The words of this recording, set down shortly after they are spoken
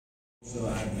So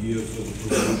I'm here for the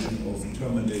promotion of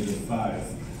Terminator 5,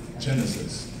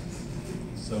 Genesis.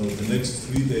 So the next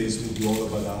 3 days will be all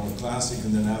about Arnold Classic,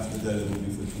 and then after that it will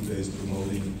be for 2 days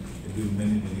promoting and doing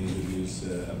many interviews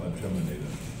about Terminator.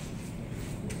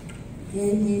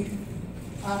 Ele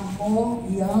amou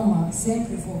e ama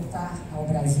sempre voltar ao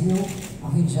Brasil,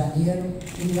 ao Rio de Janeiro.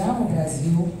 Ele ama o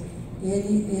Brasil.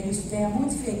 Ele é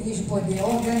muito feliz de poder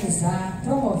organizar,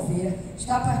 promover,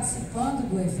 estar participando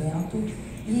do evento.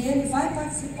 E ele vai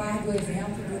participar do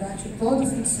evento durante todo o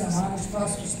fim de semana. Os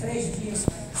próximos 3 dias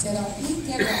serão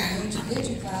integralmente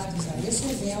dedicados a esse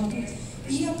evento.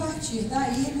 E a partir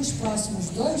daí, nos próximos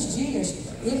 2 dias,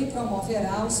 ele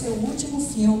promoverá o seu último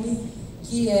filme,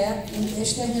 que é O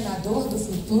Exterminador do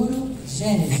Futuro,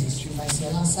 Gênesis, que vai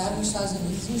ser lançado nos Estados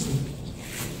Unidos em julho.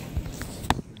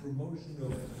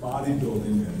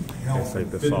 É isso aí,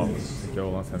 pessoal. Aqui é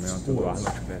o lançamento do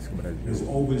Arnold Classic Brasil.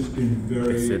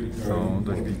 Terceira edição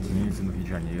 2015 no Rio de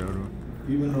Janeiro.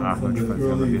 Arnold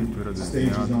fazendo a abertura do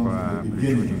evento com a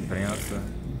coletiva de imprensa.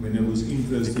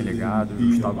 Fique ligado,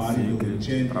 Gustavo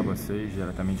Sigli, para vocês,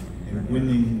 diretamente do Rio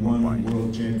de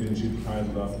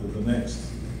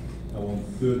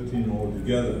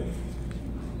Janeiro.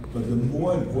 But the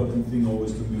more important thing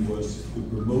always to me was to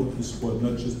promote the sport,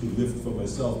 not just to lift for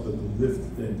myself, but to lift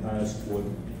the entire sport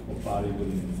of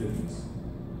bodybuilding and fitness.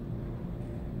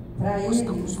 Para ele,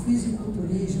 o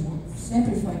fisiculturismo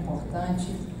sempre foi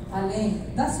importante, além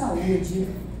da saúde,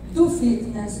 do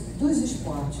fitness, dos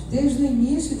esportes. Desde o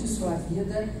início de sua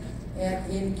vida,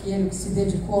 ele que se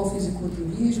dedicou ao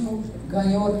fisiculturismo,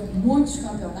 ganhou muitos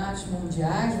campeonatos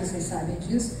mundiais, vocês sabem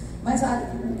disso, mas a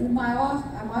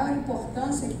maior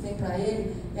importância que tem para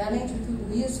ele, além de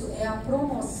tudo isso, é a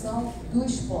promoção do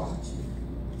esporte.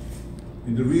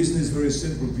 And the reason is very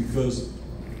simple, because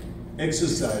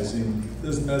exercising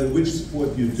doesn't matter which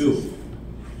sport you do.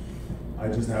 I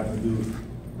just happen to do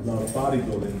a lot of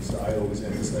bodybuilding, so I always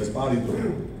emphasize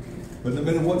bodybuilding. But no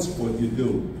matter what sport you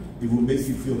do, it will make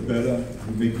you feel better, it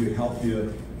will make you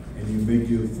healthier, and it will make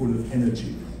you full of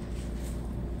energy.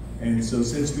 And so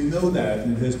since we know that,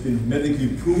 and it has been medically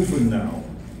proven now,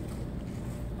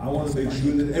 I want to make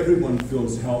sure that everyone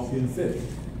feels healthy and fit,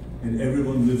 and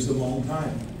everyone lives a long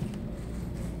time.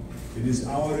 It is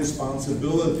our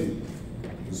responsibility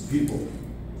as people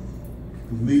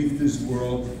to leave this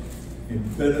world in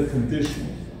better condition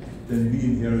than we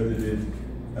inherited it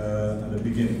at the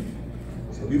beginning.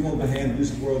 So we want to hand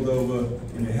this world over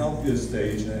in a healthier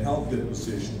stage, in a healthier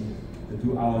position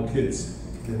to our kids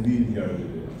than we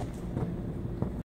inherited it.